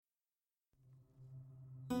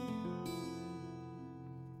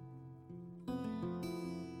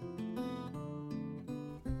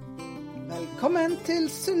Velkommen til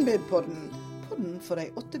Sunnmidpodden, podden for de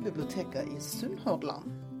 8 biblioteker i Sunnhordland.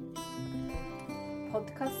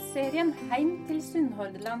 Podcastserien Heim til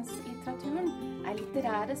Sunnhordlandslitteraturen er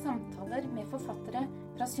litterære samtaler med forfattere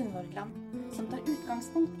fra Sunnhordland, som tar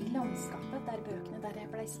utgangspunkt i landskapet der bøkene der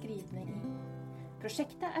ble skrivne i.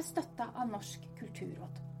 Prosjektet er støttet av Norsk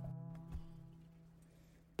kulturråd.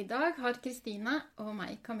 I dag har Kristina og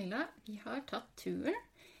meg, Camilla, vi har tatt turen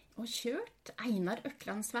og kjørt Einar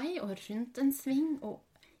Øklands vei og rundt en sving og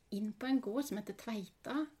inn på en gård som heter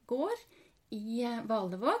Tveita gård i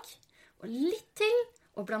Valevåg. Og litt til,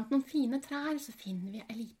 og blant noen fine trær, så finner vi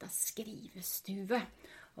en liten skrivestue.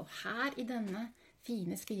 Og her i denne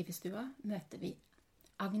fine skrivestua møter vi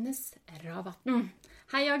Agnes Ravatn.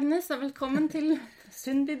 Hei Agnes, og velkommen til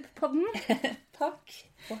Sunnmidpodden. Takk,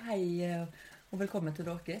 og hei og velkommen til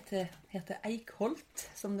dere til heter Eikholt,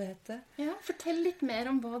 som det heter. Ja, fortell litt mer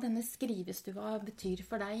om hva denne skrivestua betyr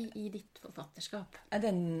for deg i ditt forfatterskap.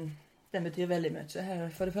 Den betyr veldig mye.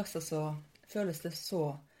 For det første så føles det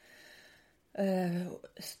så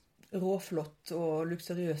råflott og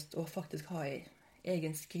luksuriøst å faktisk ha en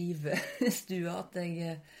egen skrivestue, at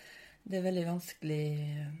det er veldig vanskelig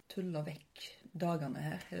tulle vekk dagene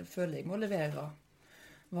her. Jeg føler jeg må levere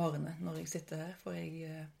varene når jeg sitter her,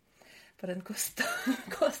 for den koster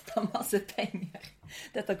masse penger,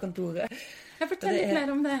 dette kontoret. Jeg fortell litt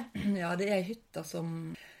mer om det. Ja, det er en hytte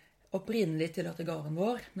som opprinnelig tilhørte gården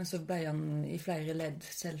vår, men så ble han i flere ledd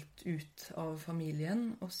solgt ut av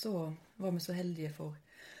familien. Og så var vi så heldige for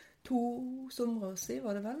 2 sommer siden,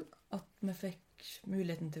 var det vel, at vi fikk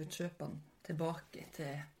muligheten til å kjøpe den tilbake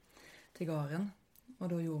til gården. Og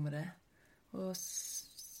da gjorde vi det. Og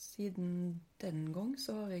siden den gang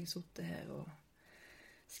så har jeg sittet her og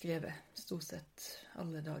skrevet stort sett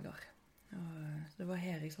alle dager. Og det var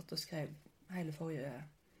her jeg satt og skrev hele forrige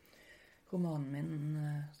romanen min,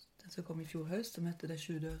 den som kom i fjor høst, som heter «De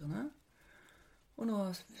 7 dørene». Og nå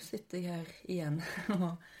sitter jeg her igjen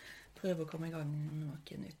og prøver å komme i gang med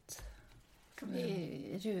noe nytt. Kan vi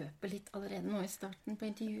røpe litt allerede nå i starten på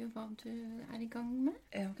intervjuet hva du er i gang med?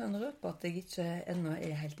 Jeg kan røpe at jeg ikke ennå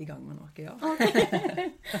er helt i gang med noe, ja. Okay.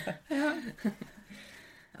 Ja.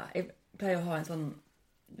 Ja, jeg pleier å ha en sånn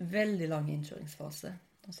veldig lang innkjøringsfase.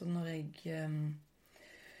 Altså når jeg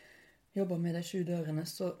jobbet med de 7 dørene,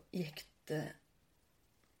 så gikk det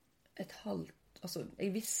et halvt... Altså,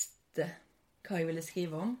 jeg visste hva jeg ville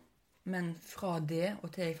skrive om, men fra det og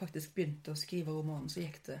til jeg faktisk begynte å skrive romanen, så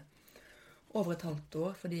gikk det over et halvt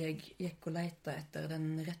år, fordi jeg gikk og lette etter den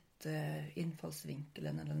rette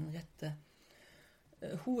innfallsvinkelen, eller den rette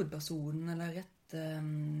hovedpersonen, eller rette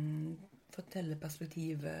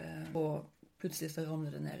fortellerperspektivet, og plutselig så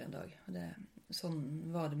ramlet det ned en dag. Sånn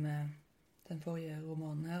var det med den forrige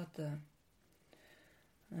romanen her, at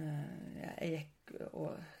jeg gikk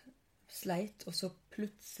og sleit, og så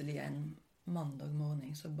plutselig en mandag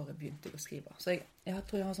morgen så bare begynte jeg å skrive. Så jeg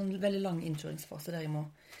tror jeg har en sånn veldig lang innkjøringsfase der jeg må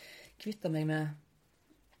kvitte meg med,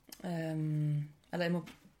 eller jeg må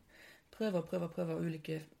prøve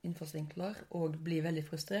ulike innfallsvinkler, og bli veldig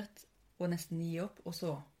frustrert, og nesten gi opp, og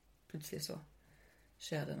så plutselig så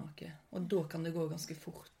skjer det noe. Og da kan det gå ganske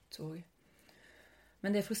fort også. Men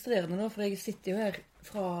det er frustrerende da, for jeg sitter jo her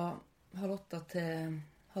fra 7:30 til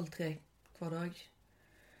 2:30 hver dag.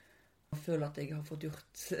 Og føler at jeg har fått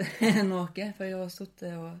gjort noe, for jeg har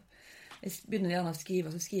sittet og... Jeg begynner gjerne å skrive,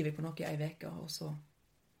 så skriver jeg på noe i en uke, og så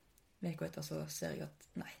veka etter så ser jeg at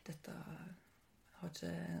nei, dette har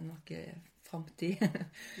ikke noe fremtid.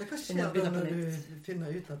 Men hva skjer da når du finner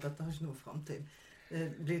ut at dette har ikke noe fremtid?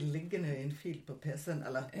 Blir det liggende i en fil på PC-en,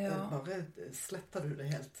 eller bare sletter du det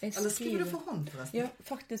helt? Eller skriver du for hånd, forresten? Ja,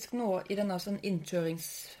 faktisk nå i denne sånn i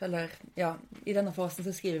denne fasen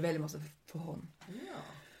så skriver jeg veldig masse for hånd. Ja.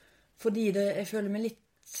 Fordi jeg føler meg litt,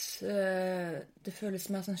 det føles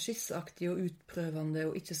mer sånn skisseaktig og utprøvende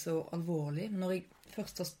og ikke så alvorlig. Men når jeg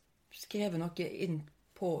først har skrevet noe inn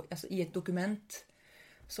på, altså i et dokument,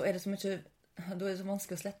 så er det så mye, da er det så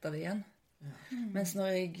vanskelig å slette det igjen. Ja. Mens når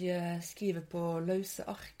jeg skriver på løse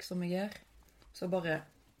ark, som jeg gjør, så bare...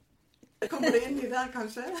 Kommer det inn i der,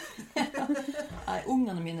 kanskje? Nei,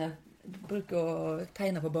 ungene mine bruker å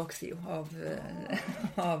tegne på baksiden av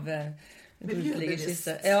brukelige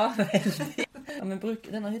skisser. Ja, veldig. Ja, men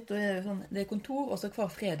denne hytta er sånn, det er kontor, og så hver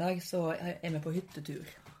fredag så er vi på hyttetur.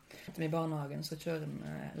 Etter i barnehagen så kjører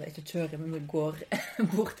vi, eller ikke kjører, men vi går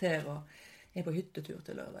bort her og er på hyttetur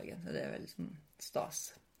til lørdagen. Så det er veldig sånn stas.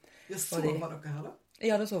 Ja, sover dere her da?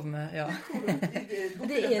 Ja, det sover vi, ja.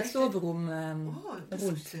 Det er et soverom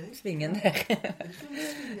rundt svingen der.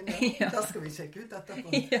 Ja. Da skal vi sjekke ut etterpå.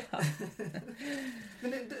 Ja.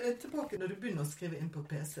 Men tilbake når du begynner å skrive inn på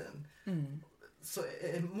PC-en. så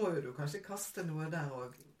må jo du kanskje kaste noe der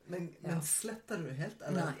også. Men sletter du helt,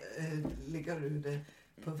 eller ligger du det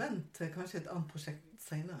på vent til kanskje et annet prosjekt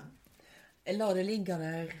senere? Jeg lar det ligge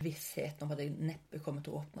der vissheten om at jeg neppe kommer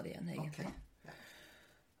til å åpne det igjen, egentlig. Okay.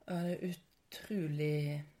 Og det utrolig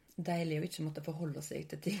deilig å ikke måtte forholde seg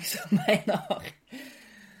til ting som en har.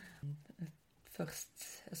 Først,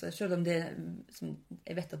 altså selv om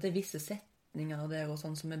jeg vet at det visse setninger der og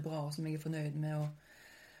sånn som bra, og som jeg fornøyd med,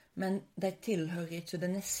 men de tilhører ikke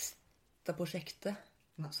det neste prosjektet.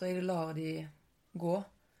 Så jeg lar de gå.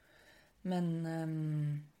 Men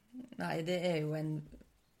nei, det er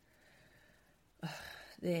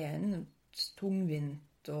en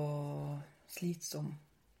tungvint og slitsom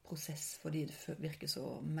prosess, fordi det virker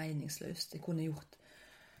så meningsløst. Jeg kunne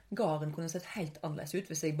Garden kunne sett helt annerledes ut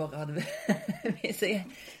hvis jeg bare hadde i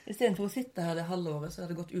stedet for å sitte her det halvåret, så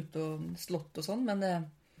hadde jeg gått ut og slått og sånn, men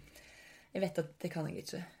jeg vet at det kan jeg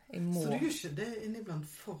ikke. Så du gjør ikke det inniblant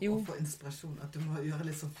for å få inspirasjon, at du må gjøre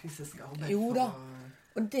litt sånn fysisk arbeid? Jo da,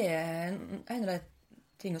 og det en av de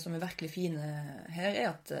tingene som virkelig fine her,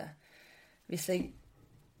 at hvis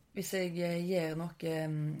jeg gjør noe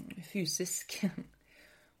fysisk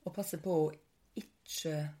og passer på å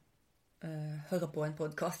ikke høre på en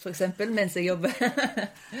podcast for eksempel mens jeg jobber,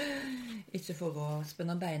 ikke for å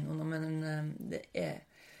spenne bein under, men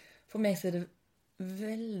for meg så er det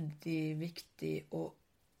veldig viktig å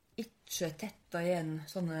ikke tette igjen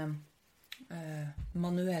sånne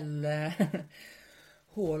manuelle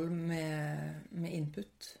hål med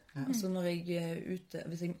input. Altså når jeg er ute,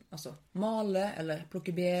 hvis jeg maler eller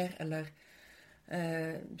plukker bær eller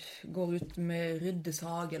går ut med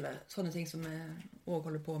ryddesag eller sånne ting som jeg også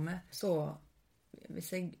holder på med, så hvis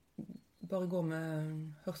jeg bare går med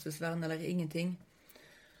hørselsvern eller ingenting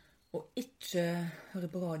og ikke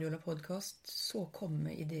hører på radio eller podcast, så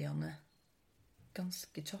kommer ideene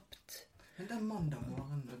ganske kjapt. Men den mandag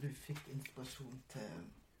morgen når du fikk inspirasjon til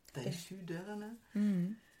de 7 dørene,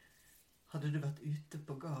 hadde du vært ute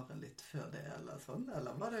på gården litt før det, eller sånn?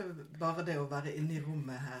 Eller var det bare det å være inne i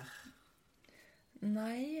rommet her?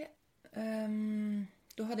 Nei,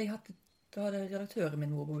 da hadde redaktøren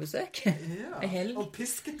min vært på besøk. Ja, en helg. Og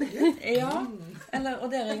pisket deg litt. Ja, og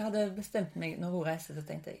der jeg hadde bestemt meg når hun reiste, så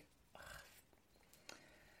tenkte jeg,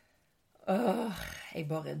 jeg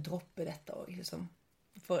bare dropper dette også, liksom.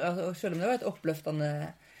 Og selv om det var et oppløftende,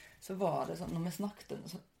 så var det sånn, når vi snakket,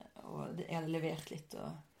 og jeg hadde levert litt,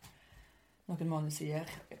 og noen manusier,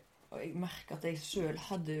 og jeg merket at jeg selv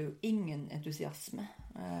hadde jo ingen entusiasme.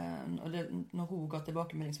 Og når hun ga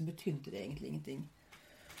tilbakemelding, så betydde det egentlig ingenting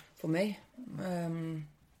for meg.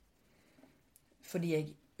 Fordi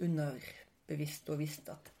jeg underbevisst og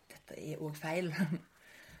visste at dette er også feil.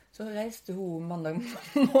 Så reiste hun mandag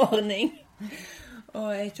morgen, og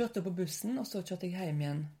jeg kjørte på bussen, og så kjørte jeg hjem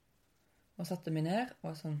igjen, og satte meg ned,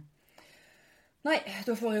 og sånn, nei,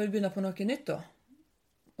 da får jeg vel begynne på noe nytt da.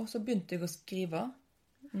 Og så begynte jeg å skrive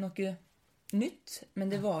noe nytt,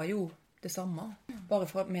 men det var jo det samme,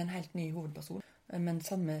 bare med en helt ny hovedperson, men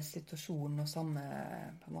samme situasjon og samme,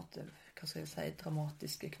 på en måte, hva skal jeg si,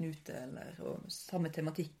 dramatiske knute, og samme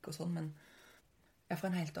tematikk og sånn, men jeg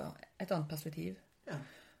får et annet perspektiv. Ja.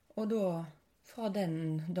 Og da, fra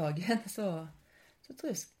den dagen, så tror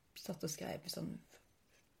jeg satt og skrev sånn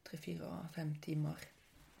 3-4-5 timer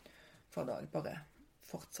for dag, bare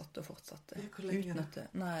fortsatte. Hvor lenge da?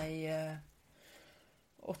 Nei,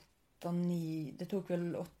 8-9, det tok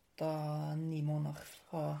vel 8-9 måneder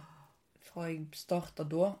fra jeg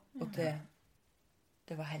startet da, og til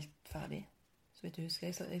det var helt ferdig. Så vet du, husker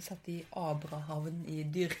jeg satt i Abrahavn i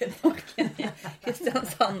Dyreparken i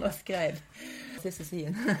Kristiansand og skrev siste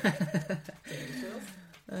siden.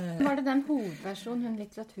 Var det den hovedversjonen, hun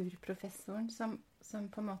litteraturprofessoren, som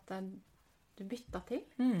på en måte du bytta til?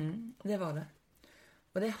 Det var det.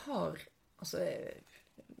 Og det har, altså,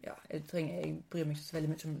 jeg bryr meg ikke så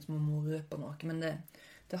veldig mye om å røpe noe, men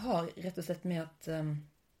det har rett og slett med at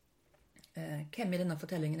hvem i denne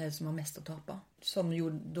fortellingen er det som har mest å tape? Som jo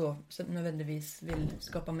da nødvendigvis vil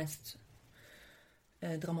skape mest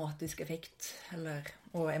dramatisk effekt,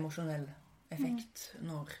 og emosjonell effekt,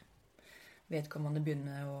 når vedkommende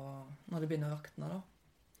begynner når det begynner å rakne da.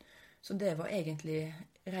 Så det var egentlig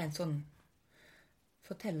rent sånn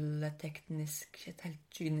fortelleteknisk, et helt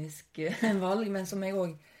kynisk valg, men som jeg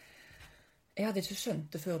hadde ikke skjønt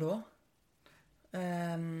det før da.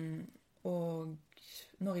 Og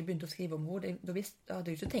når jeg begynte å skrive om henne, da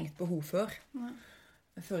hadde jeg ikke tenkt på henne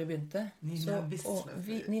før jeg begynte.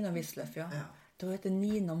 Nina Wisløff, ja. Jeg tror det heter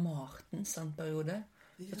Nina Martens en periode.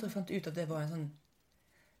 Jeg tror jeg fant ut at det var en sånn,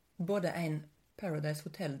 både en Paradise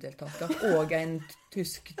Hotel-deltaker og en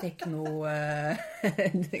tysk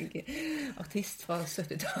tekno-artist fra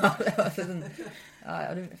 70-tallet. Altså, sånn,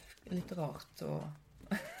 ja, det er litt rart å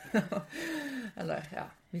eller, ja,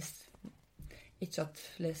 hvis ikke at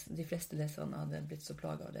de fleste leserne hadde blitt så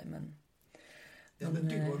plaget av det, men du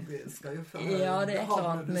skal jo føle ja, det er et eller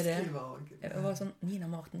annet med det. Det var sånn, Nina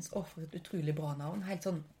Martens, for et utrolig bra navn. Helt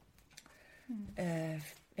sånn,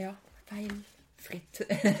 ja, feilfritt.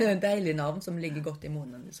 Deilig navn som ligger godt i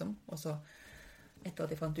munnen, liksom. Og så, etter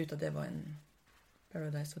at jeg fant ut at det var en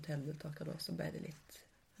Paradise Hotel-deltaker da, så ble det litt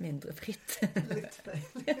mindre fritt. Litt feil.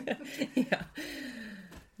 Ja.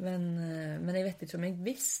 Men jeg vet ikke om jeg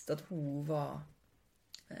visste at hun var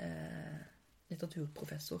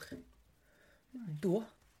litteraturprofessor da.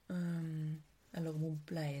 Eller om hun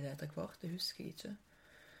ble det etter hvert, det husker jeg ikke.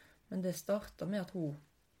 Men det startet med at hun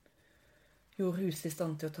gjorde huset i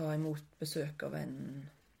stand til å ta imot besøk av en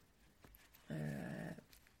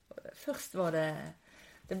først var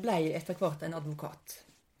det ble etter hvert en advokat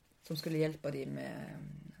som skulle hjelpe dem med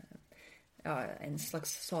en slags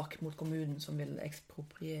sak mot kommunen som ville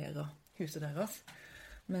ekspropriere huset deres.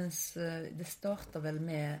 Mens det startet vel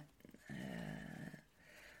med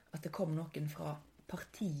at det kom noen fra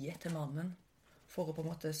partiet til mannen for å på en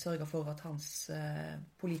måte sørge for at hans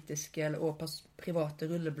politiske og private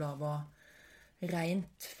rulleblad var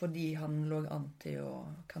rent, fordi han lå an til å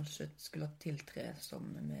kanskje skulle tiltre som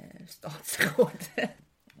med statsråd.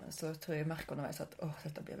 Så tror jeg merker underveis at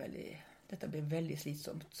dette blir veldig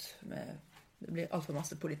slitsomt. Det blir alt for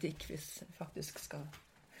masse politikk hvis det faktisk skal.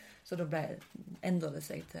 Så da endret det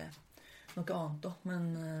seg til noe annet da.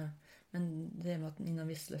 Men det med at Nina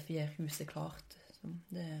Wisløff gjør huset klart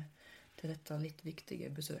til dette litt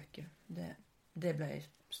viktige besøket, det ble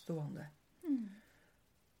stående.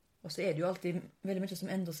 Og så er det jo alltid veldig mye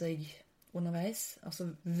som endrer seg underveis.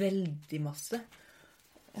 Altså veldig masse.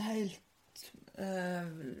 Helt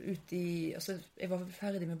altså jeg var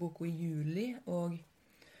ferdig med boka i juli, og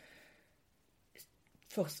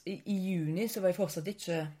i juni så var jeg fortsatt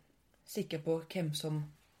ikke sikker på hvem som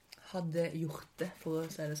hadde gjort det, for å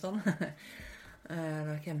si det sånn.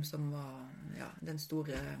 Eller hvem som var den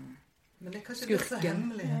store skurken. Men det er kanskje det som er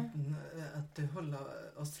hemmeligheten, at du holder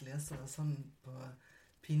oss lesere sånn på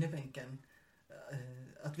pinebenken,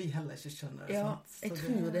 at vi heller ikke skjønner det. Ja, sant? jeg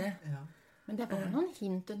tror det. Ja. Men det var noen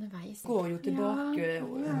hint underveis. Går jo tilbake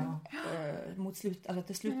mot slutt, eller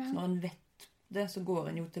til slutt, når en vet det, så går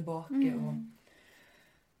en jo tilbake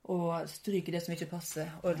og stryker det som ikke passer,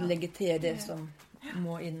 og legger til det som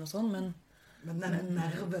må inn og sånn, men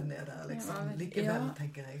nerven er der, liksom. Likevel,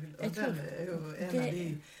 tenker jeg. Og det er jo en av de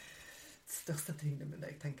største tingene med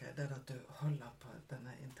deg, tenker jeg, det er at du holder på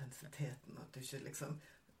denne intensiteten, at du ikke liksom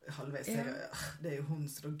halvveis sier, det er jo hun,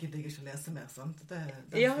 så da gidder jeg ikke å lese mer, sant? Den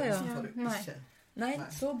følelsen får du ikke. Nei,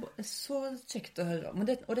 så kjekt å høre. Men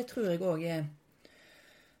og det tror jeg også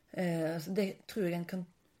det tror jeg en kan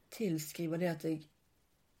tilskrive det at jeg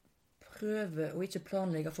prøver å ikke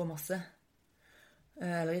planlegge for masse.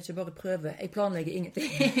 Eller ikke bare prøve. Jeg planlegger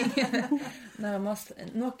ingenting.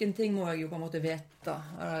 Noen ting må jeg jo på en måte vite.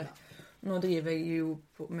 Nå driver jeg jo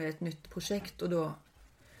med et nytt prosjekt, og da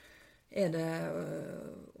er det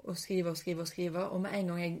å skrive. Og med en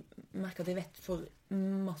gang jeg merker at jeg vet for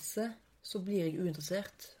masse, så blir jeg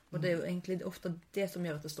uinteressert. Og det er jo egentlig ofte det som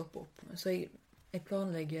gjør at det stopper opp. Så jeg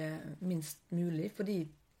planlegger minst mulig,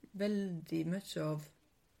 fordi veldig mye av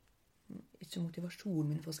ikke motivasjonen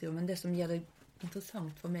min for å skrive, men det som gjør det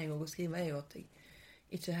interessant for meg å skrive, er jo at jeg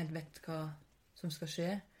ikke helt vet hva som skal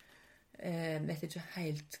skje. Jeg vet ikke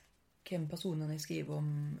helt hvem personene jeg skriver om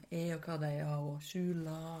er, og hva de har å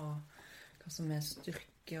skjule, og hva som er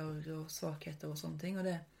styrker og svakheter og sånne ting. Og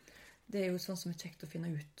det er jo sånn som er kjekt å finne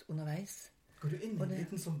ut underveis. Går du inn i en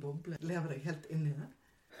liten sånn boble? Lever deg helt inn i det?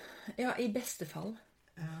 Ja, i beste fall.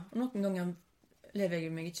 Ja. Og noen ganger lever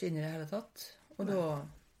jeg meg ikke inn i det hele tatt, og da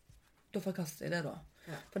forkaster jeg det da.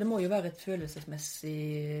 Ja. For det må jo være et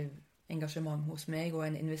følelsesmessig engasjement hos meg, og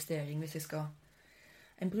en investering hvis jeg skal.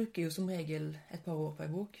 En bruker jo som regel et par år på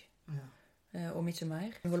en bok, om ikke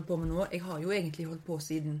mer. Jeg holder på med nå. Jeg har jo egentlig holdt på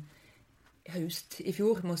siden høst i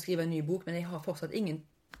fjor med å skrive en ny bok, men jeg har fortsatt jeg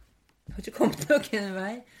har ikke kommet noen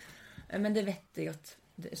vei. Men det vet jeg at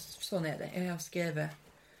sånn er det. Jeg har skrevet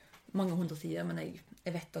mange 100 sider, men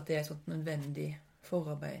jeg vet at det er et sånt nødvendig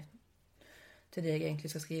forarbeid til det jeg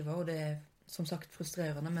egentlig skal skrive, og det er som sagt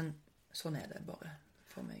frustrerende, men sånn er det bare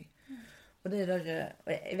for meg. Og det der,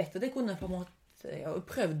 jeg vet at jeg kunne på en måte, jeg har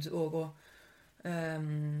prøvd også å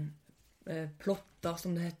plotte,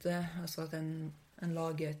 som det heter, altså at en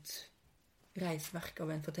lager et reisverk av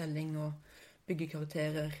en fortelling, og bygger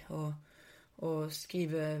karakterer, og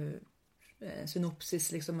skriver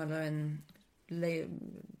synopsis, liksom, eller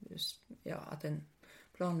at en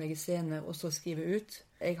planlegger scener, og så skriver ut.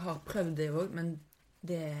 Jeg har prøvd det også, men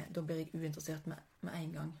da blir jeg uinteressert med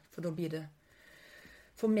en gang. For da blir det,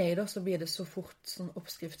 for meg da, så blir det så fort sånn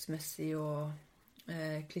oppskriftsmessig og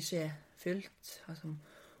klisjéfylt. Altså,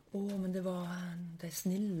 men det var de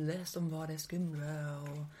snille som var de skumle,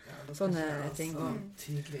 og sånne ting. Og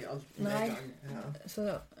tydelig alt med gang. Ja.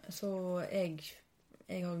 Så jeg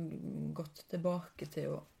har gått tilbake til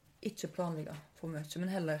å ikke planlegge for mye,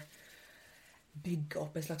 men heller bygge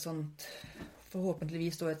opp et slags sånt,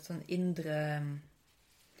 forhåpentligvis da, et sånn indre,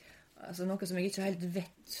 altså noe som jeg ikke helt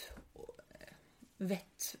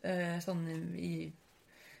vet sånn i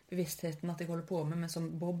bevisstheten at jeg holder på med, men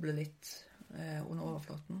som bobler litt under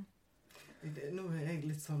overflaten. Nå er jeg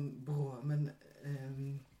litt sånn brå, men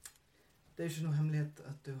det er jo ikke noe hemmelighet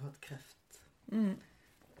at du har hatt kreft.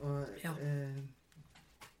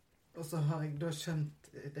 Og så har jeg da skjønt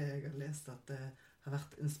det jeg har lest, at det har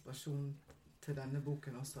vært inspirasjon til denne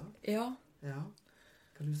boken også. Ja.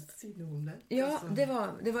 Kan du si noe om det? Ja, det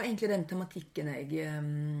var egentlig den tematikken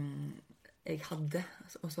jeg hadde,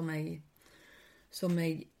 og som jeg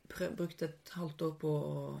brukte et halvt år på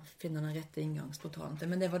å finne den rette inngangsportalen til.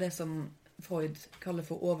 Men det var det som Freud kaller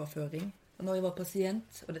for overføring. Og når jeg var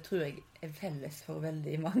pasient, og det tror jeg er felles for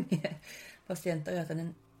veldig mange pasienter, at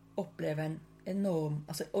en opplever en enorm,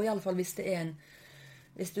 altså, og i alle fall hvis det er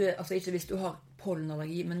ikke hvis du har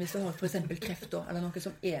pollenallergi, men hvis du har for eksempel kreft, eller noe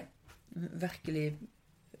som er virkelig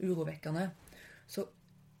urovekkende, så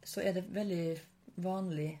er det veldig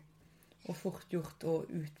vanlig og fort gjort å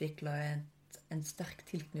utvikle en sterk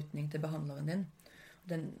tilknytning til behandleren din.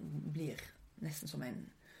 Den blir nesten som en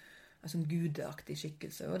gudeaktig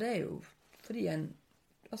skikkelse. Og det er jo fordi en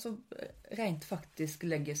rent faktisk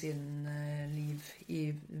legger sin liv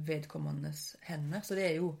i vedkommendes hender. Så det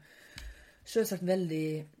er jo selvsagt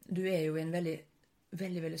du er jo i en veldig,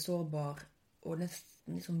 veldig, veldig sårbar og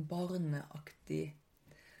nesten liksom barneaktig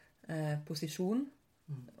posisjon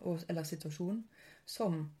eller situasjon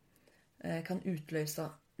som kan utløse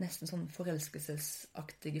nesten sånn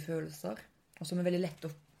forelskelsesaktige følelser, og som er veldig lett å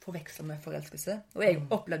forveksle med forelskelse. Og jeg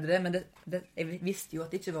opplevde det, men jeg visste jo at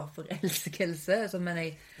det ikke var forelskelse. Men det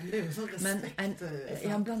er jo sånn respekt.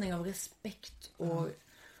 En blanding av respekt og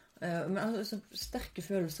men sterke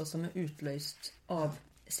følelser som er utløst av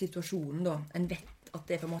situasjonen da. En vet at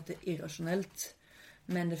det er på en måte irrasjonelt,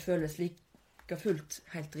 men det føles like fullt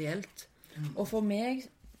helt reelt. Og for meg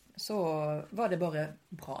så var det bare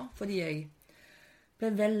bra, fordi jeg ble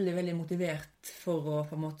veldig, veldig motivert for å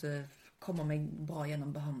på en måte komme meg bra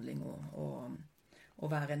gjennom behandling og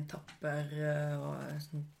være en tapper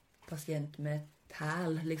sånn pasient med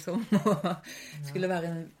tæl, liksom. Og skulle være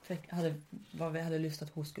hadde lyst til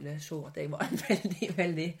at hun skulle se at jeg var en veldig,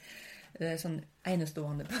 veldig sånn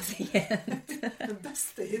enestående pasient. Den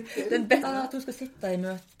beste hittil. At hun skal sitte i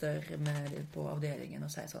møter på avdelingen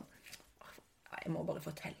og si sånn, jeg må bare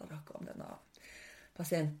fortelle dere om denne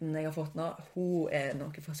pasienten jeg har fått nå, hun er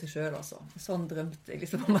noe for seg selv, altså. Sånn drømte jeg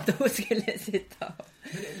liksom om at hun skulle sitte.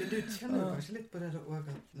 Men du kjenner jo kanskje litt på det da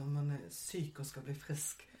også, at når man er syk og skal bli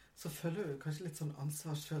frisk, så føler du kanskje litt sånn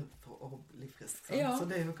ansvar selv for å bli frisk. Sant? Ja. Så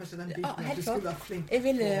det er jo kanskje den biten at du skulle være flink. Jeg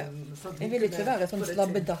ville ikke være sånn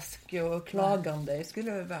slabbedask og klagende. Jeg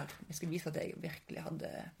skulle vise at jeg virkelig hadde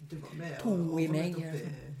to i meg.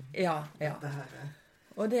 Ja.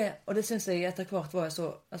 Og det synes jeg etter hvert var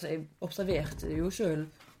så, altså jeg observerte jo selv,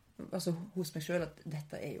 altså hos meg selv, at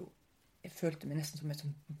dette er jo, jeg følte meg nesten som et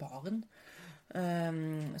sånt barn.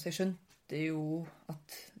 Så jeg skjønte jo at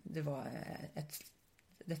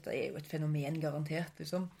dette er jo et fenomen garantert,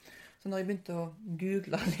 liksom. Så når jeg begynte å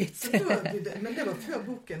google litt... Men det var før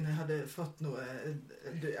boken hadde fått noe,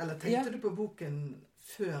 eller tenkte du på boken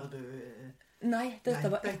før du... Nei, dette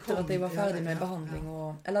var etter at jeg var ferdig med behandling.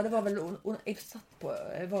 Eller det var vel...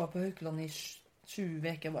 Jeg var på Haukeland i 7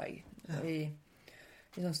 uker var jeg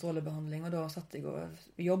i sånn strålebehandling, og da satt jeg og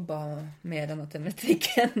jobbet med denne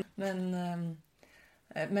tematikken. Men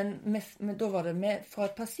da var det fra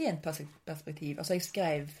et pasientperspektiv. Altså jeg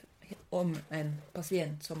skrev om en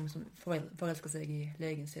pasient som forelsker seg i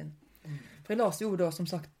legen sin. For jeg las jo da som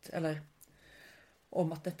sagt,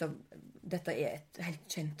 om at dette er et helt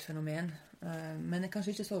kjent fenomen. Men er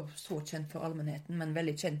kanskje ikke så kjent for allmennheten, men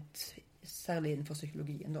veldig kjent, særlig innenfor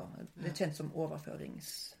psykologien da. Det er kjent som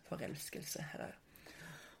overføringsforelskelse her.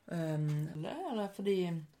 Eller fordi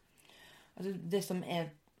altså det som er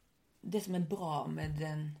bra med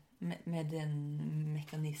den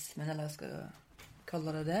mekanismen, eller jeg skal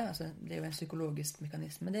kalle det, altså det er jo en psykologisk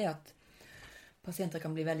mekanisme, det er at pasienter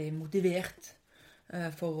kan bli veldig motivert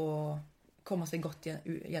for å komme seg godt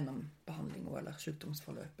gjennom behandling eller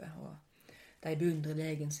sykdomsforløpet. Og de beundrer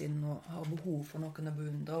legen sin og har behov for noen å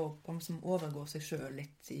beundre, og på en måte overgår seg selv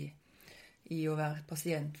litt i å være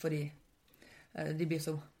pasient, fordi de blir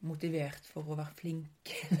så motivert for å være flink.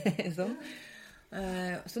 Liksom.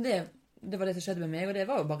 Så det var det som skjedde med meg, og det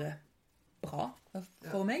var jo bare bra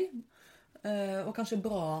for meg. Og kanskje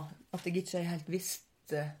bra at jeg ikke helt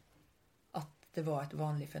visste at det var et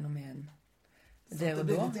vanlig fenomen der og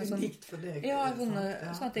da. Det ble litt for deg. Ja,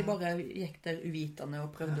 sånn at jeg bare gikk der uvitende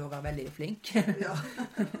og prøvde å være veldig flink. Ja.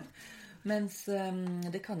 Mens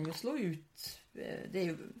det kan jo slå ut. Det er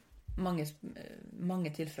jo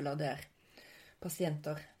mange tilfeller der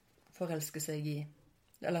pasienter forelsker seg i,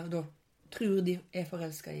 eller da tror de er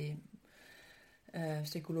forelsket i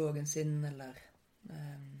psykologen sin, eller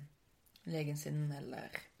legen sin, eller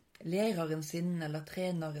læreren sin, eller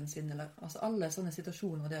treneren sin, eller altså alle sånne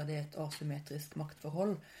situasjoner der det er et asymmetrisk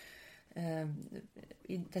maktforhold.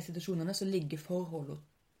 I de situasjonene så ligger forholdet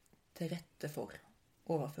til rette for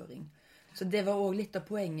overføring. Så det var også litt av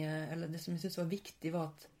poenget, eller det som jeg synes var viktig, var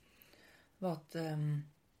at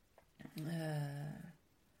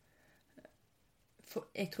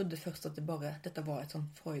jeg trodde først at dette var et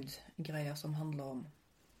sånn Freud-greier som handler om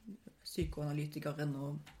psykoanalytikeren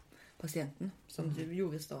og pasienten, som du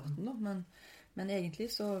gjorde i starten da. Men egentlig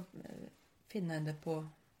så finner en det på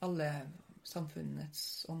alle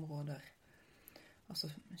samfunnets områder. Altså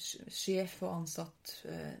sjef og ansatt,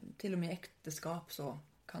 til og med ekteskap, så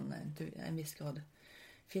kan en til en viss grad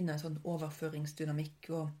finne en sånn overføringsdynamikk.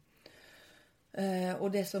 Og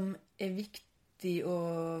det som er viktig å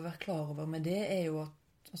være klar over med det, er jo at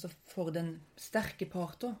altså for den sterke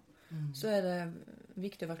part da, så er det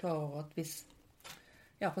viktig å være klar over at hvis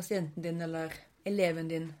pasienten din, eller eleven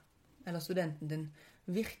din, eller studenten din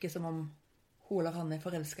virker som om hun eller han er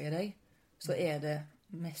forelsket i deg, så er det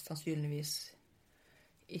mest sannsynligvis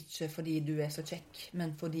ikke fordi du er så kjekk,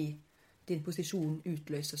 men fordi din posisjon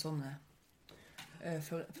utløser sånne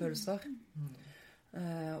følelser.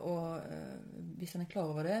 Og hvis en er klar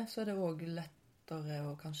over det, så er det også lettere å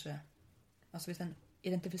kanskje, altså hvis en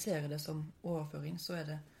identifiserer det som overføring, så er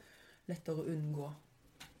det lettere å unngå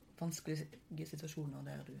vanskelige situasjoner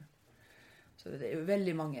der du... Så det er jo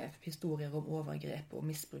veldig mange historier om overgrep og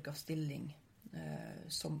misbruk av stilling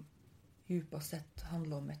som djupest sett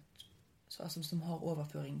handler om altså som har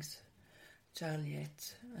overføringskjærlighet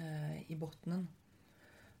i bottenen,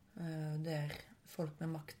 der folk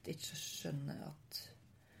med makt ikke skjønner at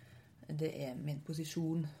det er min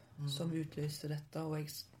posisjon som utløser dette, og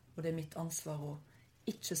det er mitt ansvar å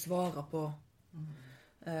ikke svare på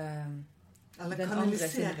eller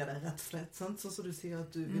kanalisere det rett og slett, sånn som du sier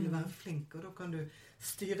at du ville være flink, og da kan du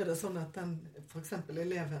styre det sånn at for eksempel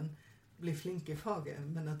eleven blir flink i faget,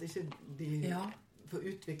 men at ikke de får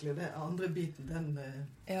utvikle det andre biten,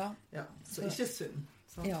 så ikke sunn.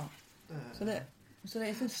 Sånn. Ja, så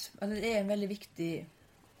jeg synes det er en veldig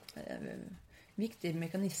viktig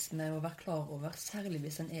mekanisme å være klar over, særlig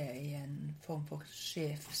hvis en er i en form for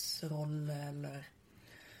sjefsrolle, eller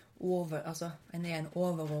altså en er en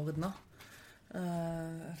overordnet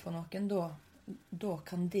for noen, da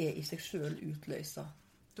kan det i seg selv utløse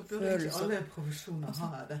da burde ikke alle profesjoner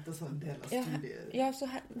ha dette som en del av studiet,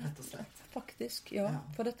 rett og slett. Faktisk,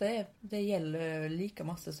 for det gjelder like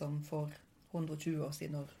masse som for 120 år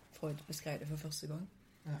siden når Freud beskrev det for første gang.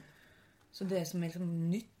 Ja. Så det som er liksom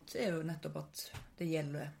nytt er jo nettopp at det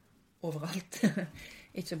gjelder overalt.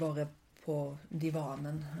 Ikke bare på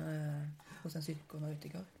divanen hos en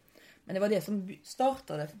psykoanalytiker. Men det var det som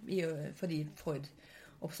startet det fordi Freud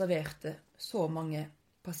observerte så mange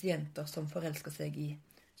pasienter som forelsker seg i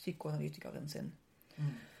psykoanalytikeren sin.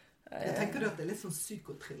 Jeg tenker du at det er litt sånn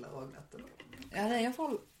psykotriller også, dette da? Ja, det er i hvert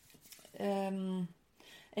fall...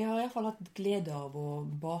 jeg har i hvert fall hatt glede av å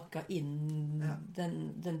bake inn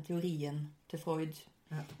den teorien til Freud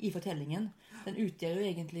i fortellingen. Den utgjør jo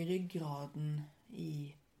egentlig ryggraden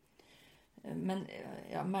men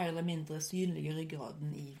mer eller mindre synlige ryggraden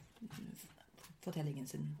i fortellingen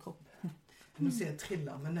sin kropp. Nå sier jeg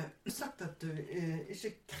thriller, men jeg har sagt at du ikke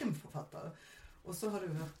er krimforfatter. Og så har du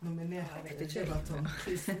vært nominert til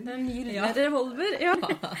Sheraton-prisen. Den gylne revolver,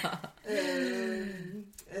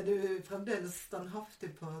 Er du fremdeles standhaftig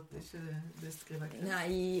på at ikke du skriver krim?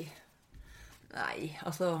 Nei,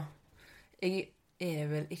 altså jeg er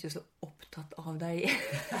vel ikke så opptatt av de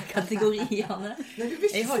kategoriene.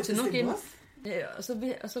 Jeg har ikke noen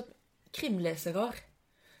altså krimlesere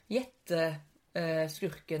gjetter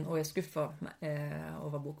skurken og er skuffet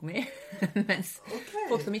over boken min, mens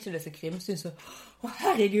folk som ikke leser krim synes å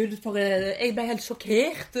herregud, jeg ble helt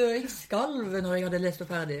sjokkert og jeg skalv når jeg hadde lest det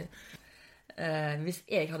ferdig. Hvis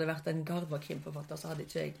jeg hadde vært en garva krimforfatter, så hadde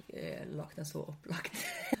ikke jeg lagt en så opplagt.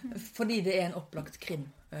 Fordi det en opplagt krim,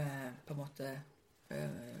 på en måte,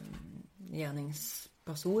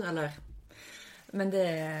 gjerningsperson, eller... Men det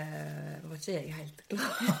var ikke jeg helt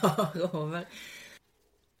klar over.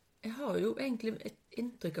 Jeg har jo egentlig et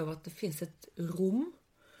inntrykk av at det finnes et rom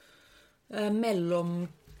mellom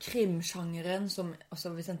krimsjangeren, som,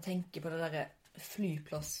 altså hvis en tenker på det der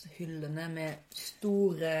flyplasshyllene med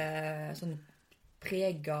store sånn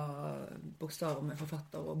prega bokstaver med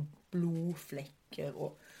forfatter og blodflekker,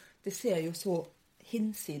 og det ser jo så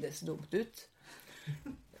hinsides dumt ut.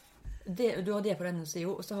 Du har det på denne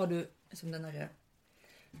siden, og så har du som den der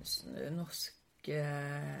norske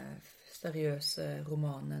seriøse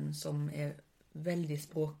romanen som veldig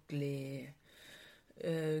språklig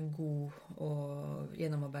god og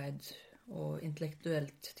gjennomarbeidet og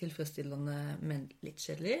intellektuelt tilfredsstillende, men litt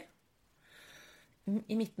kjedelig.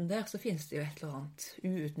 I midten der så finnes det jo et eller annet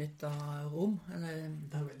uutnyttet rom,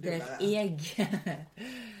 der jeg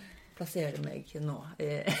plasserer meg nå.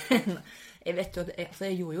 Jeg vet jo at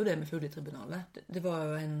jeg gjorde jo det med Fugletribunalet. Det var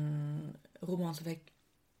jo en roman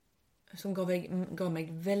som ga meg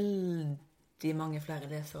veldig mange flere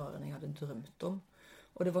lesere enn jeg hadde drømt om.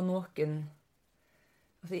 Og det var noen...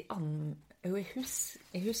 Altså,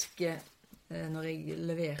 jeg husker når jeg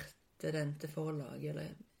leverte den til forlaget,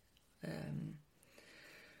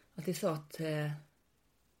 at jeg sa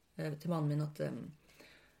til mannen min at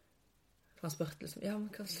han spørte liksom, ja,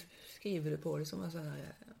 men hva skriver du på, liksom? Altså,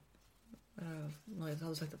 når jeg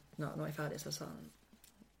hadde sagt at nå er jeg ferdig, så sa han,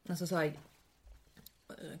 men så sa jeg,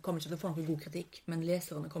 kommer ikke til å få noen god kritikk, men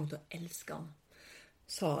leserne kommer til å elske han,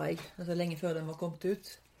 sa jeg, altså lenge før den var kommet ut.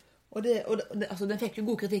 Og altså, den fikk jo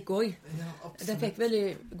god kritikk også. Ja, den fikk veldig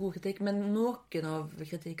god kritikk, men noen av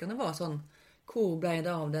kritikkerne var sånn, hvor ble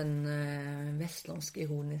det av den vestlandske,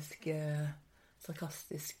 ironiske,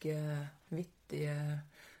 sarkastiske, vittige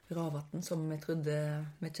ravaten som jeg trodde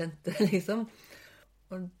vi kjente, liksom.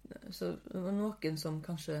 Og så det var noen som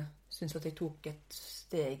kanskje syntes at jeg tok et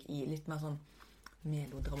steg i litt mer sånn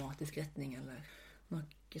melodramatisk retning, eller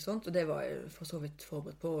noe sånt, og det var jeg for så vidt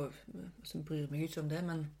forberedt på, så bryr meg ikke om det,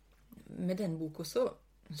 men med den boka så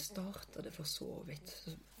startet det for så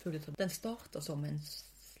vidt. Den startet som en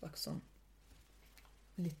slags sånn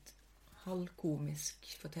litt halvkomisk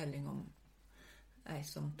fortelling om ei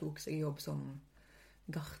som tok seg jobb som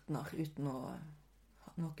gartner uten å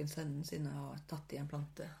noen sønnen sine ha tatt i en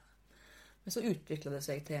plante. Men så utviklet det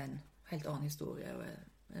seg til en helt annen historie, og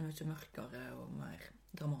en mye mørkere og mer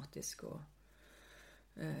dramatisk og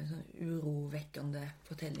sånn urovekkende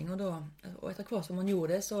fortelling. Og etter hva som man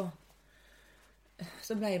gjorde det,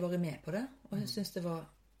 så ble jeg bare med på det. Og jeg synes det var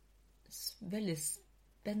veldig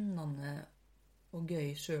spennende og gøy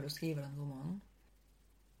selv å skrive den romanen.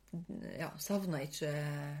 Ja, savner ikke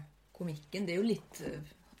komikken. Det er jo litt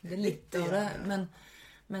av det,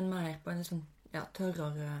 men mer på en sånn, ja,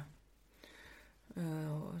 tørrere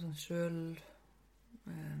og sånn selv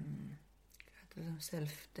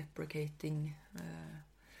self-deprecating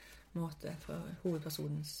måte fra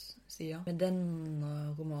hovedpersonens side. Med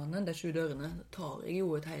denne romanen, De 7 dørene, tar jeg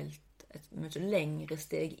jo et mye lengre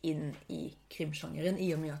steg inn i krimsjangeren,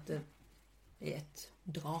 i og med at det er et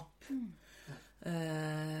drap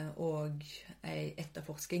og en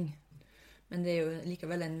etterforsking. Men det er jo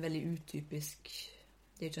likevel en veldig utypisk,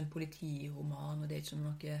 det er ikke en politiroman, og det er ikke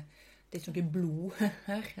noe blod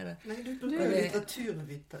her. Nei, du bruker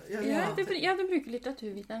litteraturviter. Ja, du bruker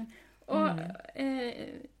litteraturviteren. Og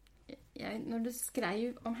når du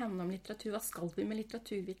skrev om henne om litteratur, hva skal vi med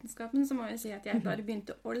litteraturvitenskapen, så må jeg si at jeg bare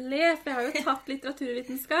begynte å le, for jeg har jo tatt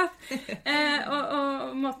litteraturvitenskap.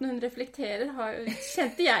 Og måten hun reflekterer,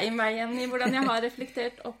 kjente jeg meg igjen i hvordan jeg har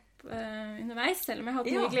reflektert opp underveis, selv om jeg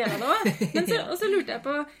hadde mye glede av det også. Og så lurte jeg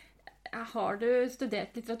på, har du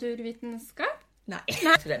studert litteraturvitenskap? Nei.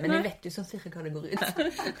 Men jeg vet jo sånn cirka hva det går ut.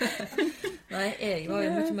 Nei, jeg var jo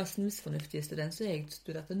mye mer snusfornuftig student, så jeg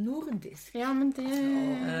studerte nordisk. Ja, men det...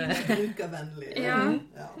 Brukervennlig. Ja.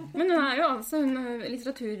 Men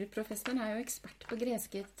litteraturprofessoren er jo ekspert på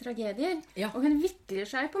greske tragedier. Ja. Og hun vikler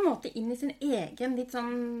seg på en måte inn i sin egen litt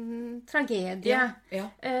sånn tragedie. Ja.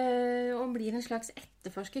 Og blir en slags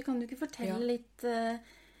etterforsker. Kan du ikke fortelle litt...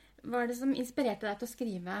 Hva er det som inspirerte deg til å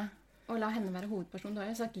skrive... Og la henne være hovedperson. Du har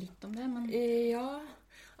jo sagt litt om det, men... Ja,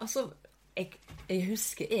 altså... Jeg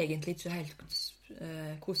husker egentlig ikke helt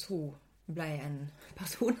hvordan hun ble en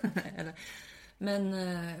person. Men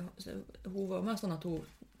hun var mer sånn at hun...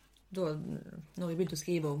 når jeg begynte å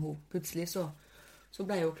skrive om hun plutselig, så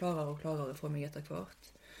ble hun klarere og klarere for meg etter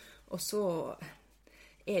hvert. Og så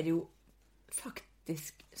er det jo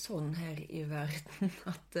faktisk sånn her i verden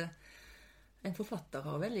at en forfatter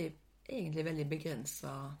har egentlig veldig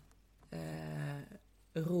begrenset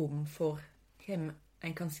rom for hvem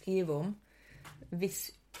en kan skrive om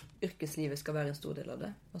hvis yrkeslivet skal være en stor del av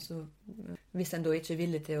det. Altså, hvis en da ikke er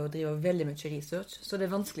villig til å drive veldig mye research, så det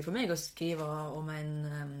er vanskelig for meg å skrive om en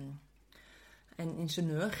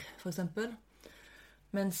ingeniør, for eksempel.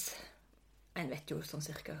 Mens en vet jo sånn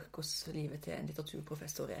cirka hvordan livet til en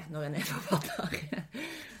litteraturprofessor er når en er forfatter.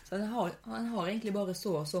 Så han har egentlig bare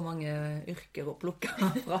så mange yrker å plukke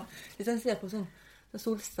fra. Hvis en ser på sånn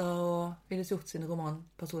Solstad og Vilde Hjort sine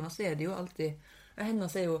romanpersoner, så er det jo alltid,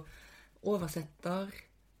 hennes er jo oversetter,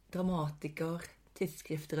 dramatiker,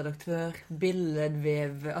 tidsskriftredaktør,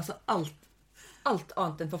 billedvev, altså alt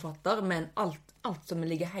annet enn forfatter, men alt som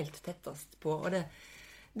ligger helt tettest på. Og det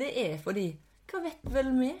er fordi, hva vet vel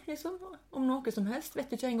vi, liksom, om noe som helst? Vet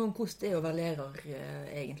du ikke engang hvordan det er å være lærer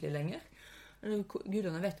egentlig lenger?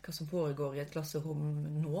 Gudene vet hva som foregår i et klasserom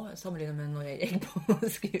nå, sammenlignet med når jeg gikk på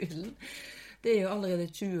skolen. Det er jo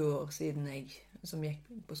allerede 20 år siden jeg som gikk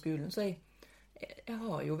på skolen, så jeg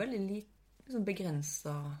har jo veldig liksom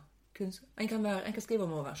begrenset kunnskap. En kan skrive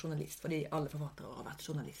om å være journalist, fordi alle forfattere har vært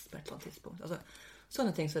journalist på et eller annet tidspunkt. Altså,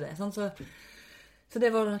 sånne ting som det. Sånn, så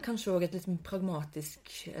det var kanskje også et litt en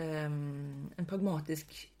pragmatisk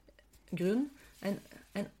grunn. En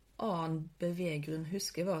annen beveggrunn,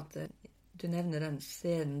 husker jeg, var at du nevner den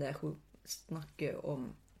scenen der hun snakker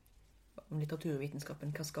om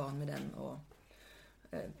litteraturvitenskapen, hva skal han med den, og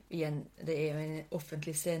igjen, det er jo en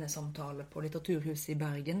offentlig scenesamtale på Litteraturhuset i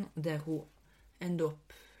Bergen, der hun ender opp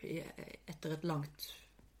etter et langt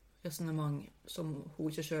resonemang som hun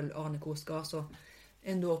ikke selv aner hvor skal, så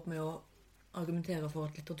ender hun opp med å argumentere for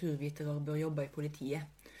at litteraturvitere bør jobbe i politiet,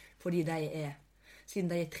 fordi siden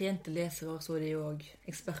de er trente lesere, så er de jo også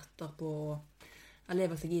eksperter på å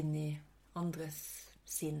leve seg inn i andres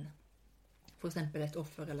sinn, for eksempel et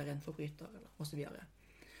offer eller en forbryter, og så videre.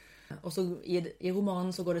 Og så i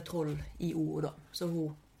romanen så går det troll i ord, da. Så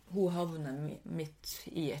hun havner midt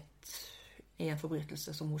i en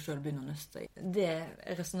forbrytelse som hun selv begynner å nøste i. Det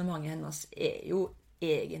resonementet hennes er jo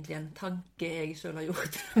egentlig en tanke jeg selv har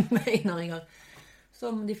gjort med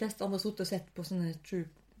som de fleste andre har suttet og sett på sånne true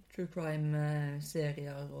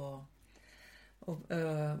crime-serier og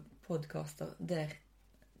podcaster, der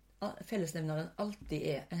fellesnevneren alltid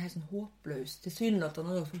er en helt sånn håpløs,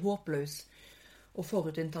 tilsynelatende håpløs og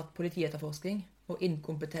forutinntatt politietterforskning, og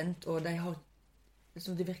inkompetent, og det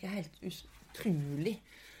virker helt utrolig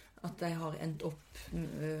at de har endt opp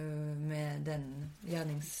med den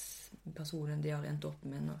gjerningspersonen de har endt opp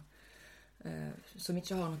med, som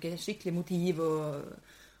ikke har noe skikkelig motiv,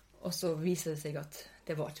 og så viser det seg at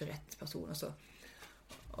det var ikke rett person.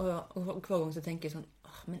 Og hver gang så tenker jeg sånn,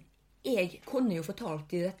 men jeg kunne jo fortalt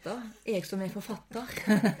i dette, jeg som er forfatter.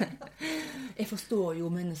 Jeg forstår jo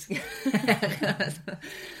mennesker.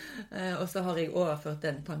 Og så har jeg overført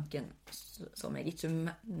den tanken som jeg ikke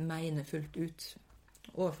mener fullt ut.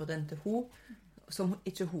 Overført den til hun, som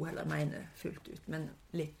ikke hun heller mener fullt ut, men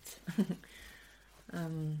litt.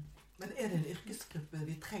 Men er det en yrkesgruppe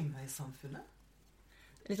vi trenger i samfunnet?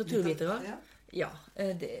 Litteraturvitere? Ja,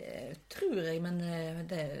 det tror jeg, men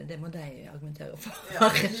det må de argumentere for. Ja,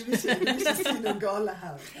 vi vil ikke si noe gale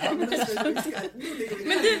her. Ja, men det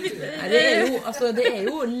er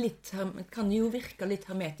jo litt, kan jo virke litt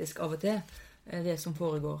hermetisk av og til, det som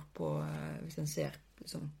foregår på, hvis en ser,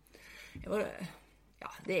 liksom, ja,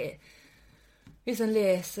 det er, hvis en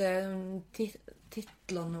leser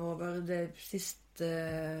titlene over det siste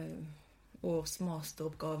års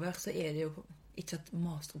masteroppgaver, så er det jo ikke at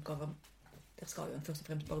masteroppgaver, der skal jo en først og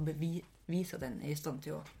fremst bare vise at den er i stand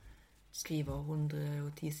til å skrive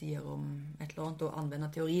 110 sider om et eller annet og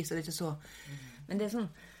anvende teori, så det er ikke så. Men det er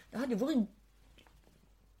sånn, det hadde jo vært,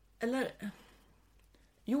 eller,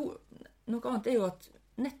 jo, noe annet er jo at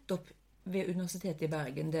nettopp ved Universitetet i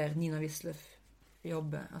Bergen, der Nina Wisløff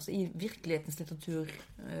jobber, altså i virkelighetens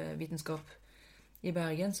litteraturvitenskap i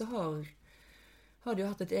Bergen, så har de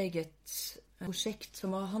jo hatt et eget prosjekt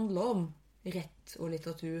som har handlet om rett og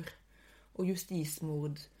litteratur, og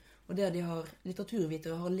justismord, og der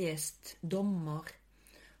litteraturvitere har lest dommer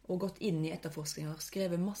og gått inn i etterforskninger,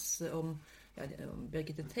 skrevet masse om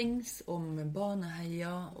Birgitte Tengs, om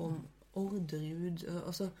Baneheia, om Orderud,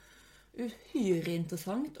 altså uhyre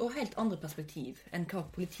interessant, og helt andre perspektiv enn hva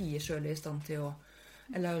politiet selv er i stand til å,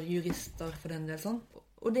 eller jurister for den del, sånn.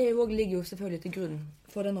 Og det ligger jo selvfølgelig til grunn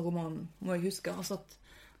for denne romanen, må jeg huske, altså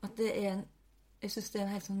at det er jeg synes det er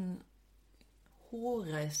en helt sånn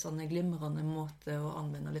hårreisende, glimrende måte å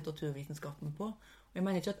anvende litteraturvitenskapen på. Og jeg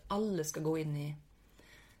mener ikke at alle skal gå inn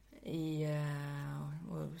i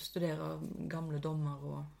å studere gamle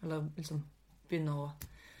dommer, eller liksom begynne å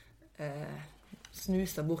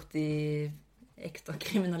snuse bort i ekte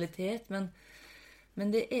kriminalitet,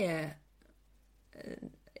 men det er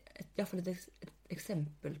i hvert fall et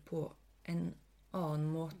eksempel på en annen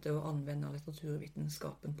måte å anvende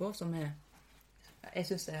litteraturvitenskapen på, som jeg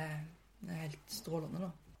synes er helt strålende,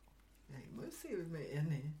 da. Jeg må jo si vi er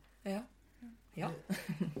enige. Ja.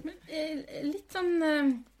 Litt sånn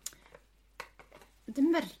det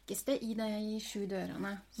mørkeste i de 7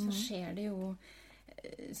 dørene, så skjer det jo,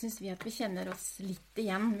 synes vi at vi kjenner oss litt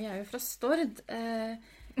igjen. Vi er jo fra Stord.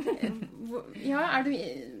 Ja,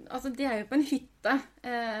 altså det er jo på en hytte.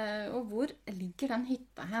 Og hvor ligger den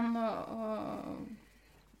hytta hen?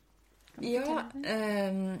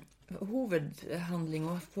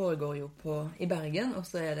 Hovedhandlingen foregår jo i Bergen, og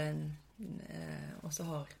så og så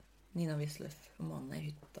har Nina Wisløff og mannen i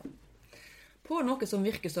hytta. På noe som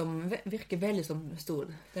virker veldig som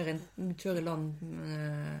Stord. Der en kjører land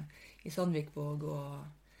i Sandvikborg og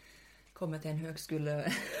kommer til en høgskole.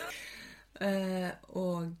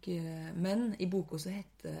 Men i boka så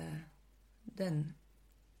heter den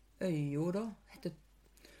øya da, heter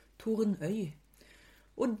Tornøy.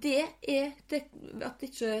 Og det at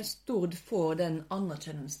ikke Stord får den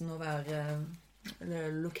anerkjennelsen å være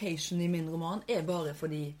location i min roman, bare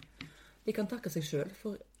fordi de kan takke seg selv,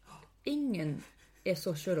 for ingen er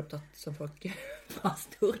så selvopptatt som folk fra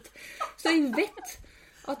Stord. Så jeg vet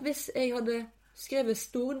at hvis jeg hadde skrevet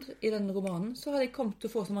Stord i den romanen, så hadde jeg kommet til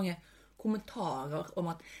å få så mange kommentarer om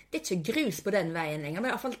at det er ikke grus på den veien lenger, men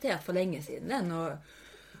jeg har faltert for lenge siden den, og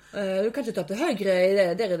du kan ikke ta til høyre,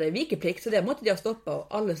 der er det vikeplikt, så der måtte de ha stoppet, og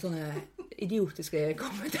alle sånne idiotiske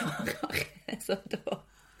kommentarer.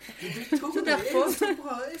 Så derfor så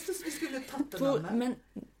bra. Jeg synes vi skulle tatt det navnet. Men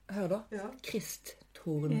hør da,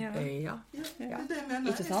 Tornøya. Ja, det er det jeg mener.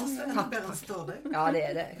 Ikke sant? Jeg synes det står det. Ja, det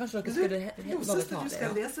er det. Kanskje dere skulle bare ta det. Nå synes du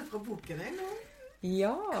skal lese fra boken, jeg nå.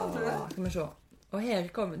 Ja, kan vi se. Og her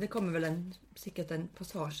kommer vel sikkert en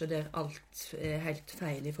passasje der alt er helt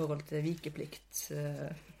feil i forhold til vikeplikt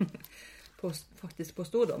faktisk på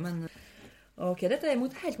Stord, men ok, dette er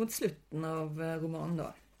helt mot slutten av romanen da.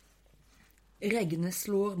 Regnet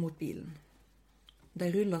slår mot bilen.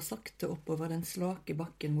 De ruller sakte oppover den slake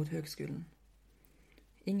bakken mot høgskolen.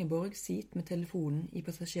 Ingeborg sitter med telefonen i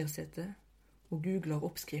passasjersetet og googler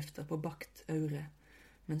oppskrifter på bakt øre,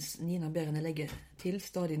 mens Nina ber henne legge til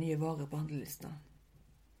stadig nye varer på handlelista.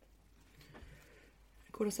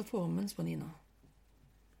 Hvordan er formen, spør Nina.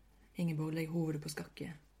 Ingeborg legger hovedet på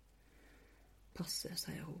skakke. Passe,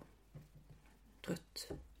 sier hun.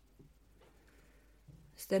 Trøtt.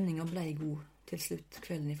 Stemningen ble god til slutt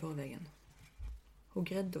kvelden i forvegen. Hun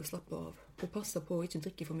greide å slappe av. Hun passet på å ikke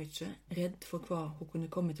drikke for mye, redd for hva hun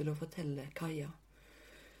kunne komme til å fortelle Kaja.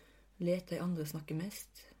 Let de andre snakke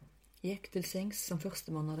mest. Gikk til sengs som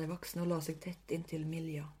førstemann av de voksne og la seg tett inntil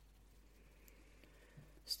Milja.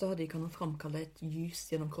 Stadig kan hun framkalle et gys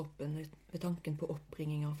gjennom kroppen ved tanken på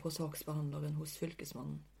oppringinger fra saksbehandleren hos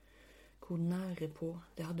fylkesmannen. Hvor nære på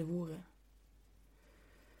det hadde vært.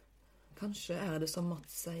 Kanskje er det som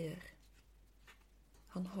Mats sier.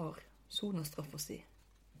 Han har sonestraffa si.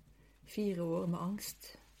 4 år med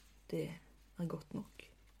angst, det er godt nok.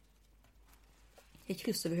 I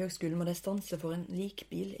krysset ved høgskolen må de stanse for en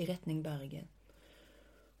likbil i retning Bergen.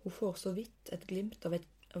 Hun får så vidt et glimt av ei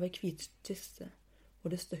hvit kiste,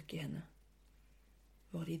 og det støkk i henne.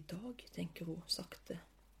 Var det i dag, tenker hun sakte.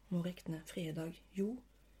 Må rekne fredag. Jo,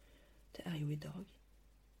 det er jo i dag.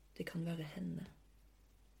 Det kan være henne.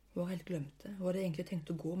 Hun har helt glemt det. Hun hadde egentlig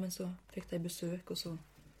tenkt å gå, men så fikk de besøk, og så...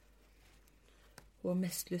 Hun har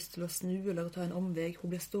mest lyst til å snu eller ta en omveg.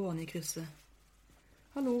 Hun blir stående i krysset.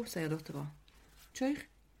 Hallo, sier dattera. Kjør.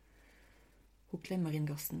 Hun klemmer inn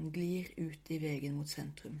gassen, glir ut i vegen mot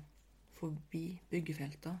sentrum. Forbi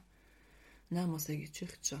byggefeltet. Nærmer seg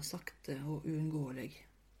kyrkja sakte og uunngåelig,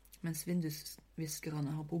 mens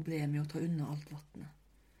vindusviskerne har problemer med å ta unna alt vattnet.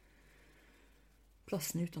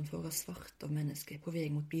 Plassen utenfor er svart av mennesker på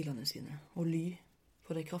vei mot bilene sine, og ly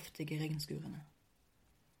for de kraftige regnskurene.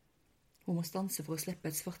 Hun må stanse for å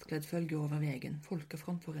slippe et svartkledd følge over vegen. Folket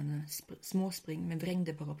framfor henne småspring med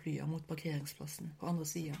vrengde paraplyer mot parkeringsplassen på andre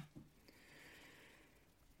siden.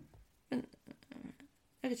 Men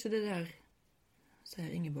er ikke det der,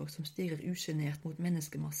 sier Ingeborg, som stirrer ugenert mot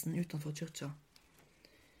menneskemassen utenfor kyrkja.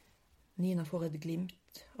 Nina får et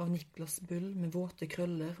glimt av Niklas Bull med våte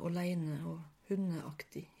krøller og leine og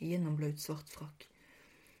hundeaktig i gjennombløt svart frakk.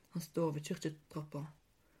 Han står ved kyrkjetrappa,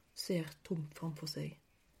 ser tomt framfor seg.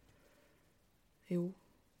 Jo,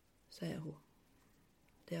 sier hun.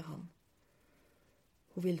 Det er han.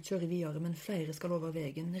 Hun vil kjøre videre, men flere skal over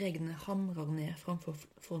vegen. Regnet hamrer ned framfor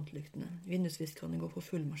frontlyktene. Vindusviskerne går for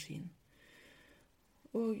full maskin.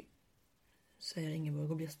 Og sier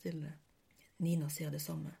Ingeborg og blir stille. Nina ser det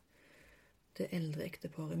samme. Det eldre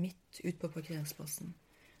ekteparet midt ut på parkeringsplassen,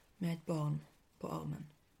 med et barn på armen.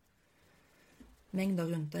 Mengder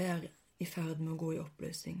rundt deg i ferd med å gå i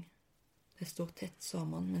oppløsning. De står tett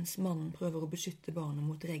sammen, mens mannen prøver å beskytte barnet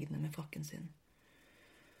mot regnet med frakken sin.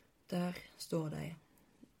 Der står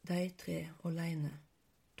de tre alene,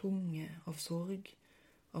 tunge av sorg,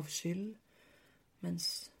 av skyld,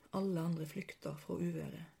 mens alle andre flykter fra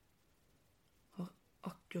uværet. Har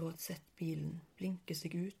akkurat sett bilen blinke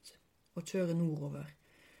seg ut og kjøre nordover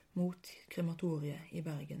mot krematoriet i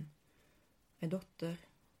Bergen. Ei datter,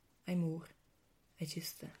 ei mor, ei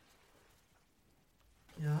kiste.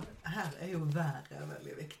 Ja, her jo været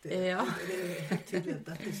veldig viktig. Ja. Det helt tydelig at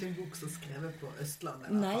dette ikke en bok som skrevet på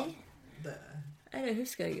Østlandet. Nei. Det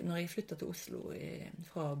husker jeg når jeg flyttet til Oslo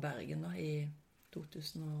fra Bergen da, i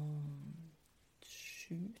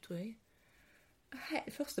 2007, tror jeg.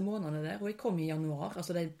 Første månedene der, og jeg kom i januar,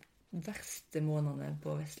 altså de verste månedene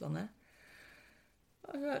på Vestlandet.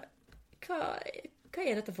 Altså, hva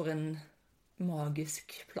dette for en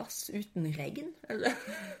magisk plass uten regn? Eller?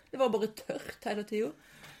 Det var bare tørt hele tiden.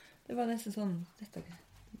 Det var nesten sånn,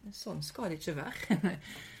 sånn skal det ikke være.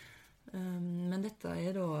 Men dette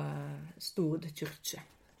da Stord kyrkje,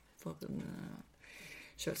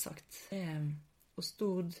 selvsagt. Og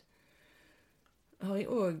Stord har jeg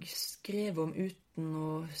også skrevet om uten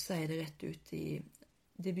å si det rett ut i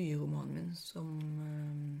debutromanen min,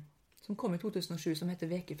 som kom i 2007, som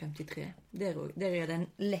heter Veke 53. Der det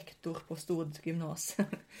en lektor på Stord gymnas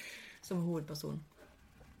som hovedperson.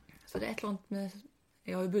 Så det et eller annet med...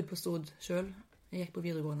 Jeg har jo bodd på Stord selv. Jeg gikk på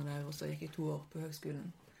videregående der, og så gikk jeg 2 år på høgskolen.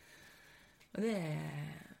 Og det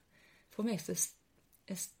for meg så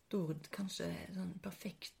Stord kanskje sånn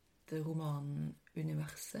perfekt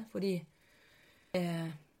romanuniverset, fordi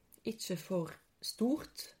det ikke for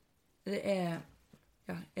stort. Det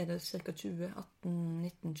det cirka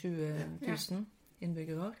 18-19-20 000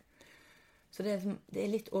 innbyggere. Så det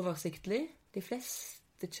litt oversiktlig. De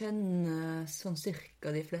fleste kjenner sånn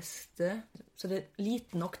cirka de fleste. Så det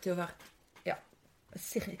lite nok til å være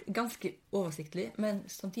ganske oversiktlig, men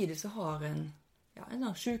samtidig så har en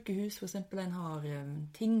har sykehus, for eksempel, en har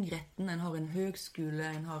tingretten, en har en høgskole,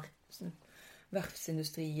 en har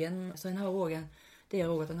verftsindustrien, så en har også det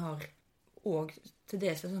gjør også at en har også til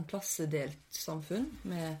dels et sånn klassedelt samfunn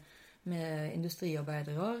med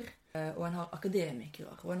industriarbeidere, og en har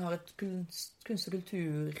akademikere, og en har et kunst- og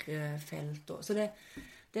kulturfelt, så det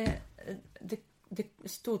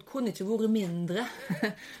Stord kunne ikke vært mindre,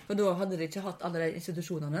 for da hadde de ikke hatt alle de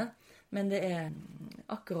institusjonene, men det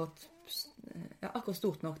akkurat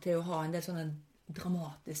stort nok til å ha en del sånne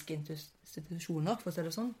dramatiske institusjoner, for å si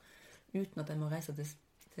det sånn, uten at de må reise til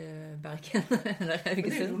Bergen eller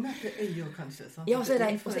Haugesund. Det noe med til øya, kanskje. Sant? Ja, og så det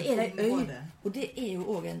øy, og det jo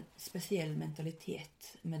også en spesiell mentalitet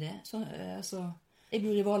med det. Så, jeg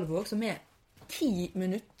bor i Valevåg, som 10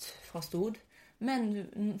 minutter fra Stord, men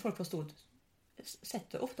folk fra Stord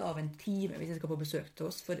setter ofte av en time hvis de skal på besøk til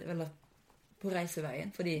oss, eller på reiseveien,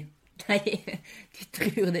 fordi de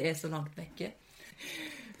tror det så langt vekke.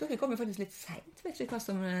 Dere kom jo faktisk litt sent. Vet ikke hva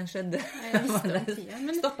som skjedde.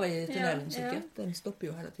 Stoppet i tunnelen, sikkert. Den stopper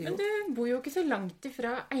jo hele tiden. Men du bor jo ikke så langt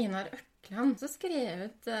ifra Einar Økland, som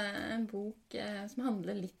skrevet en bok som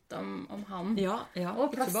handler litt om han. Ja, og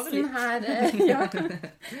plassen her.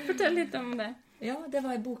 Fortell litt om det. Ja, det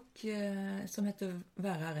var en bok som heter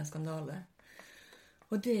 «Været en skandale».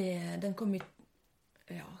 Og den kom i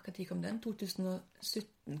hva tid kom den?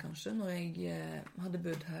 2017 kanskje, når jeg hadde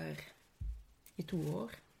bodd her i 2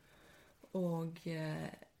 år. Og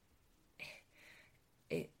jeg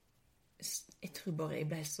tror bare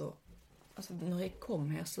jeg ble så... Altså, når jeg kom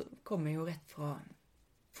her, så kom jeg jo rett fra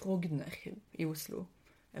Frogner i Oslo.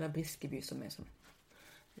 Eller Briskeby, som sånn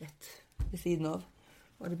rett ved siden av.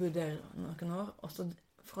 Og jeg bodde der noen år. Og så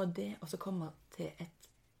fra det, og så kom jeg til et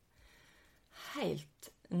helt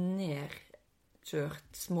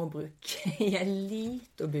nedkjørt småbruk i en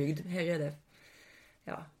liten bygd. Her det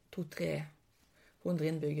 200-300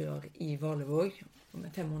 innbyggere i Valevåg,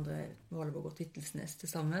 med 500 Valevåg og Tittelsnes til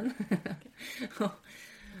sammen.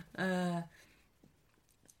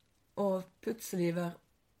 Og plutselig var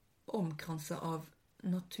omkranset av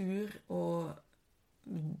natur og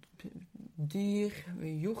dyr,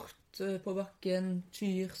 hjort på bakken,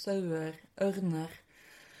 kyr, sauer, ørner.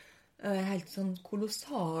 Helt sånn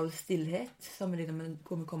kolossal stillhet sammenlignet med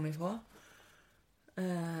hvor vi kom ifra.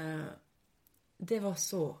 Det var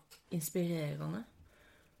så inspirerende.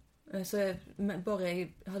 Så bare jeg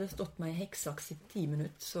hadde stått med en heksaks i 10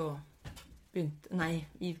 minutter, så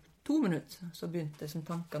i 2 minutter, så begynte som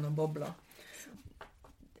tankene å boble.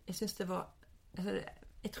 Jeg synes det var altså,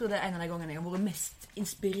 jeg tror det en av de gangene jeg har vært mest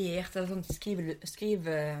inspirert, eller sånn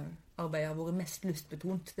skrivearbeid har vært mest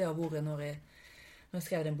lystbetont. Det har vært når jeg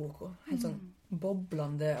skrev den boka. Helt sånn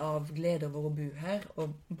boblende av glede over å bo her, og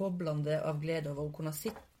boblende av glede over å kunne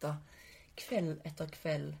sitte kveld etter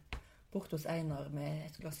kveld bort hos Einar med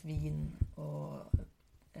et glass vin og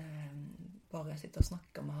bare sitte og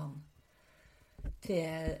snakke med han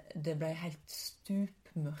til det ble helt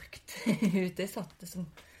stupmørkt ute. Jeg satt liksom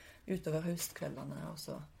utover høstkveldene, og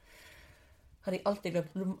så hadde jeg alltid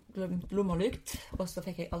glemt lommelykt, og så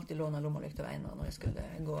fikk jeg alltid låne lommelykt av Einar når jeg skulle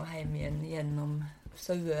gå hjem igjen gjennom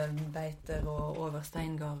sauebeiter og over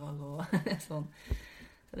steingarder og sånn.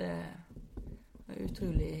 Så det var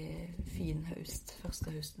utrolig fin høst, første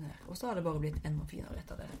høsten her. Og så har det bare blitt enda finere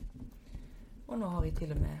etter det. Og nå har jeg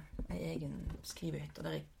til og med en egen skrivehytte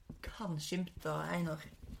der jeg kan skymte Einar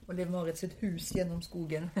og Liv Marit sitt hus gjennom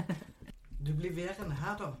skogen. Du blir værende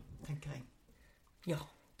her da, tenker jeg. Ja,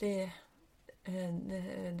 det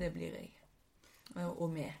blir jeg. Og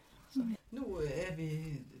med. Så. Nå vi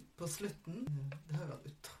på slutten. Det har vært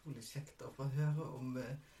utrolig kjekt å få høre om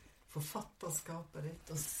forfatterskapet ditt,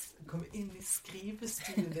 og komme inn i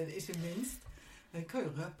skrivestuen din, ikke minst. Jeg kan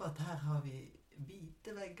jo røpe at her har vi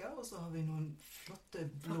hvite vegger, og så har vi noen flotte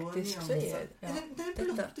blå faktisk så nyanser. Det er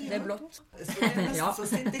blått, det er blått. Så det er nesten så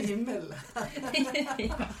sitter i himmelen.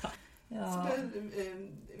 Ja. Så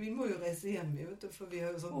vi må jo reise hjem, for vi har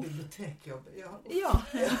jo sånn bibliotekjobb. Ja.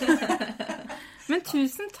 Men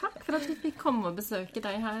tusen takk for at vi fikk komme og besøke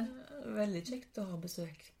deg her. Veldig kjekt å ha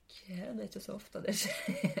besøk her. Det er ikke så ofte det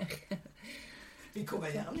skjer. Vi kommer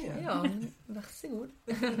gjerne igjen. Ja, vær så god.